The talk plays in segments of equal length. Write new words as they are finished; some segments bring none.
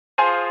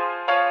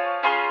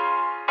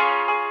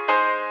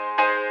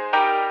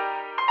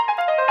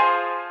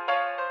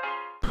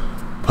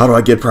How do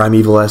I get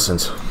Primeval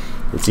Essence?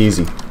 It's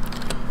easy.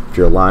 If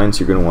you're Alliance,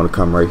 you're going to want to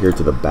come right here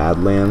to the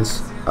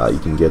Badlands. You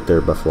can get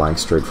there by flying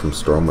straight from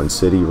Stormwind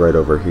City right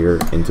over here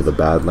into the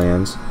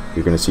Badlands.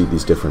 You're going to see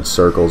these different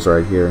circles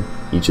right here.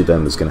 Each of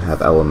them is going to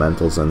have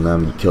elementals in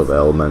them. You kill the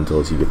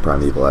elementals, you get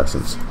Primeval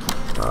Essence.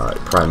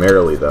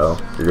 Primarily though,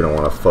 you're going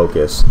to want to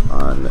focus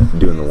on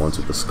doing the ones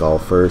with the skull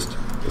first.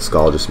 The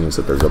skull just means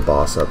that there's a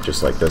boss up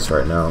just like this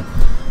right now.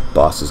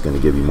 Boss is going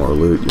to give you more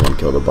loot. You want to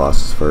kill the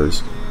bosses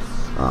first.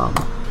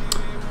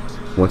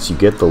 Once you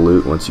get the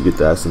loot, once you get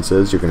the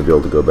essences, you're going to be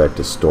able to go back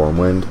to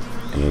Stormwind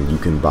and you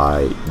can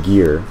buy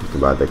gear. You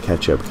can buy the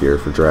catch-up gear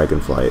for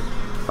Dragonflight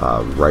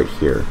right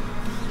here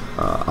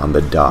on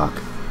the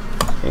dock.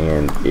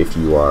 And if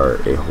you are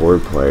a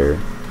Horde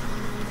player,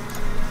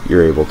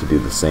 you're able to do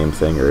the same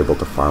thing. You're able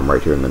to farm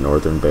right here in the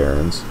Northern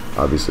Barrens.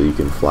 Obviously you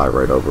can fly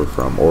right over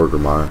from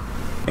Orgrimmar,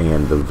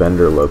 and the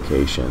vendor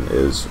location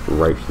is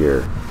right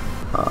here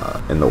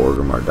in the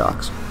Orgrimmar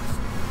docks.